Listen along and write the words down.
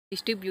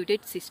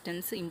Distributed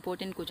systems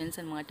important questions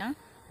అనమాట.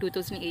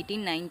 2018,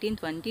 19,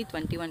 20,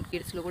 21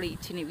 ఇయర్స్లో కూడా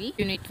ఇచ్చినవి.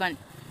 Unit 1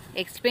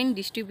 explain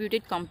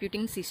distributed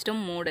computing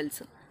system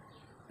models.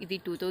 ఇది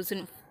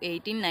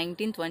 2018,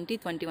 19, 20,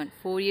 21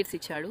 4 ఇయర్స్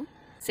ఇచ్చాడు.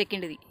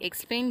 సెకండ్ది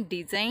explain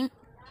design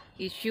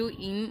issue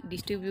in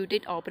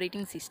distributed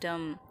operating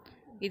system.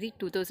 ఇది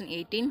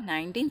 2018,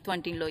 19,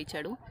 20లో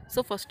ఇచ్చాడు.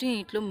 సో ఫస్ట్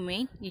యూనిట్లో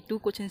మెయిన్ ఈ 2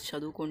 క్వశ్చన్స్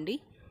చదువుకోండి.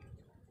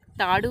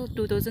 థర్డ్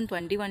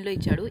 2021లో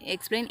ఇచ్చాడు.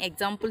 Explain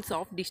examples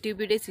of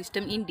distributed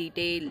system in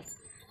details.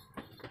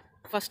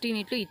 First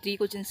యూనిట్లో ఈ 3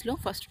 క్వశ్చన్స్లో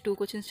ఫస్ట్ 2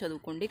 క్వశ్చన్స్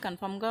చదువుకోండి.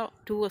 కన్ఫామ్గా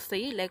 2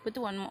 వస్తాయి, లేకపోతే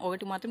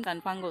ఒకటి మాత్రం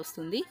కన్ఫామ్గా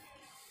వస్తుంది.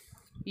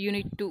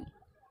 Unit 2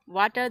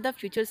 what are the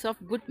features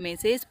of good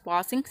message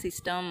passing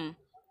system.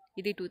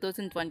 ఇది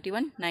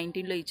 2021,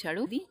 19లో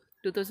ఇచ్చాడు. ఇది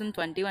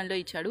 2021లో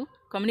ఇచ్చాడు.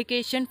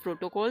 Communication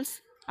protocols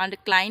and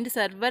client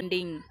server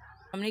ending.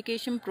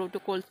 Communication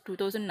protocols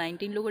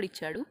 2019లో కూడా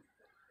ఇచ్చాడు.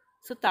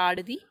 So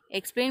థర్డ్ది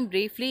explain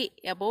briefly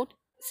about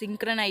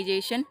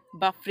synchronisation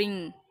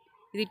buffering.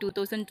 ఇది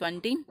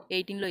 2020,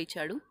 18లో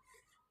ఇచ్చాడు.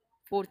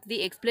 ఫోర్త్ది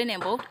ఎక్స్ప్లెయిన్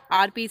అబౌట్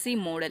ఆర్పిసి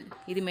మోడల్.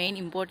 ఇది మెయిన్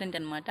ఇంపార్టెంట్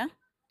అనమాట.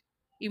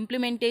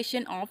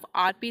 Implementation of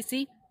RPC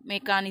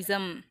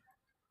mechanism.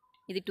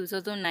 ఇది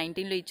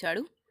 2019లో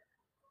ఇచ్చాడు.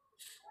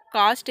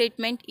 Cost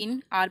statement in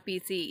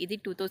RPC. ఇది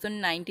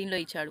 2019లో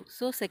ఇచ్చాడు.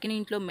 సో సెకండ్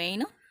యూనిట్లో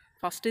మెయిన్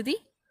ఫస్ట్ది,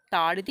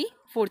 థర్డ్ది,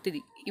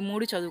 ఫోర్త్ది ఈ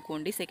 3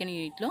 చదువుకోండి సెకండ్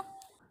యూనిట్లో.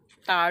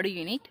 థర్డ్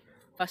యూనిట్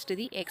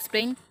ఫస్ట్ది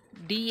explain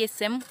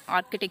DSM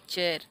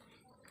architecture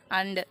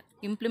and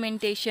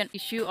implementation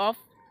issue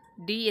of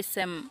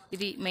DSM.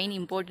 ఇది మెయిన్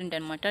ఇంపార్టెంట్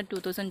అనమాట.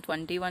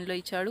 2021లో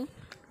ఇచ్చాడు.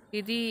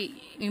 ఇది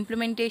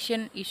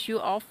ఇంప్లిమెంటేషన్ ఇష్యూ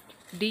ఆఫ్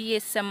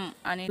డిఎస్ఎం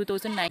అని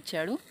 2009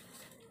 ఇచ్చాడు.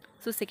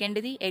 సో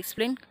సెకండ్ది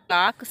explain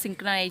clock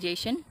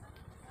synchronisation,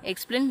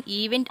 explain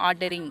event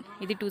ordering.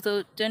 ఇది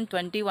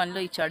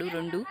 2021లో ఇచ్చాడు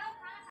 2.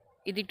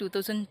 ఇది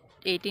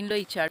 2018లో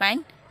ఇచ్చాడు.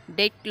 And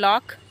dead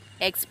lock,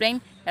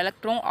 explain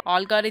electron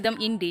algorithm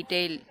in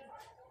detail.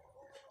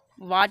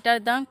 What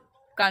are the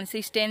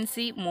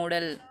consistency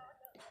model.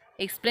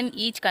 Explain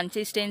each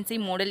consistency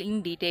model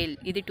in detail.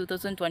 ఇది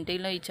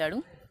 2020లో ఇచ్చాడు.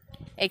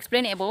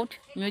 Explain about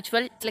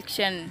mutual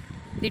selection.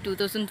 ఇది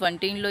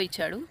 2020లో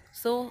ఇచ్చాడు.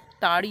 సో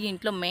థర్డ్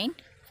యూనిట్లో main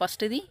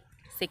ఫస్ట్ది,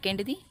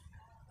 సెకండ్ది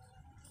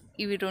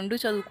ఇవి 2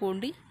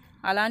 చదువుకోండి.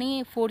 అలానే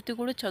ఫోర్త్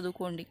కూడా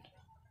చదువుకోండి.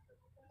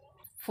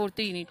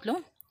 ఫోర్త్ యూనిట్లో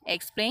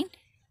explain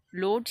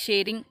load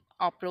sharing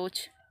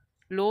approach,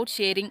 load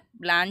sharing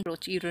plan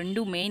approach. ఈ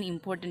 2 మెయిన్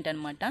ఇంపార్టెంట్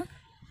అనమాట.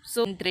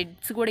 సో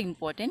థ్రెడ్స్ కూడా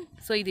ఇంపార్టెంట్.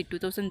 సో ఇది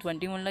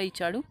 2021లో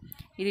ఇచ్చాడు.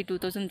 ఇది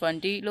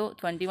 2020లో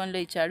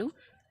 21లో ఇచ్చాడు.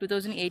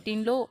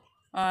 2018లో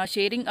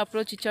షేరింగ్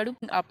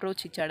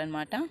అప్రోచ్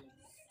ఇచ్చాడనమాట.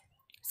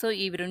 సో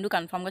ఇవి 2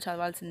 కన్ఫామ్గా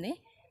చదవాల్సిందే.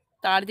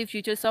 థర్డ్ది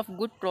features of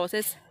good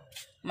process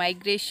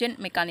migration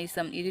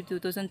mechanism. ఇది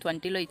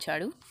 2020లో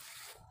ఇచ్చాడు.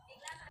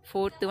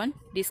 Fourth one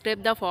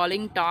describe the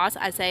following task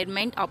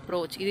assignment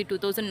approach. ఇది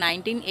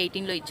 2019,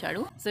 18లో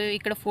ఇచ్చాడు. సో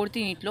ఇక్కడ ఫోర్త్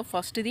యూనిట్లో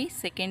ఫస్ట్ది,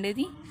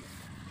 సెకండ్ది,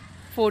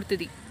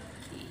 ఫోర్త్ది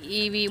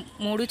ఇవి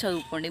 3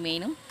 చదువుకోండి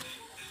మెయిన్.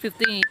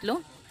 ఫిఫ్త్ యూనిట్లో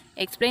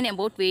explain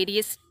about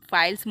various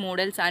files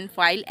models and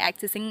file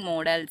accessing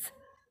models.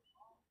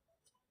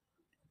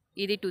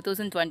 ఇది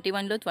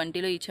 2021లో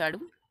 20లో ఇచ్చాడు.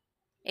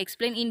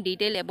 Explain in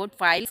detail about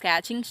file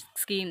catching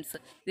schemes.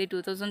 ఇది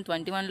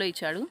 2021లో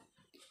ఇచ్చాడు.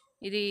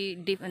 ఇది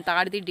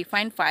థర్డ్ది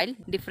define file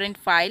different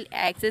file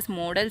access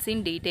models in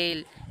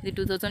detail. ఇది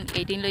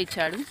 2018లో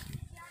ఇచ్చాడు.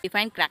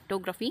 Define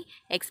cryptography,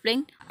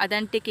 explain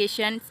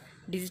authentications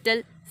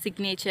digital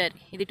signature.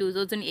 ఇది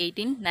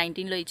 2018,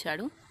 19లో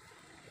ఇచ్చాడు.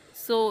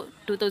 So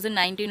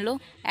 2019లో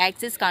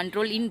access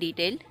control in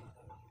detail.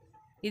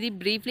 ఇది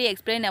briefly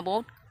explain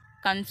about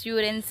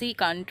కన్స్యూరెన్సీ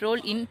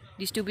control in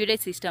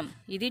distributed system.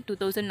 ఇది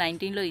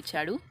 2019లో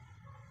ఇచ్చాడు.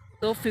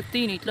 సో ఫిఫ్త్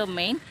యూనిట్లో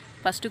main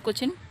first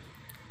question,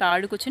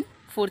 third question,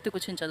 fourth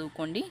question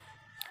చదువుకోండి.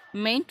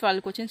 Main 12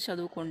 questions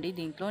చదువుకోండి.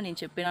 దీంట్లో నేను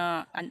చెప్పిన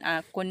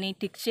కొన్ని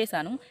టిక్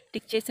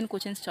చేసిన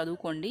క్వశ్చన్స్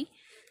చదువుకోండి.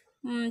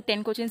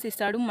 10 క్వశ్చన్స్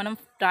ఇస్తాడు. మనం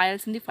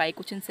రాయాల్సింది 5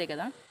 క్వశ్చన్సే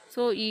కదా.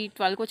 సో ఈ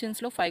 12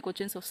 క్వశ్చన్స్లో 5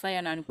 క్వశ్చన్స్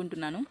వస్తాయని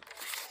అనుకుంటున్నాను.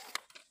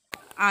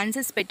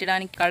 ఆన్సర్స్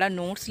పెట్టడానికి ఇక్కడ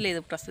నోట్స్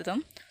లేదు ప్రస్తుతం.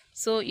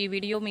 సో ఈ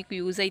వీడియో మీకు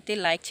యూజ్ అయితే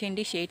లైక్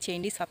చేయండి, షేర్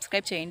చేయండి,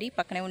 సబ్స్క్రైబ్ చేయండి.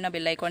 పక్కనే ఉన్న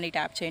బెల్ ఐకాన్ని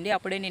ట్యాప్ చేయండి.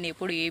 అప్పుడే నేను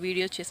ఎప్పుడు ఏ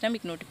వీడియోస్ చేసినా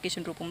మీకు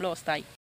నోటిఫికేషన్ రూపంలో వస్తాయి.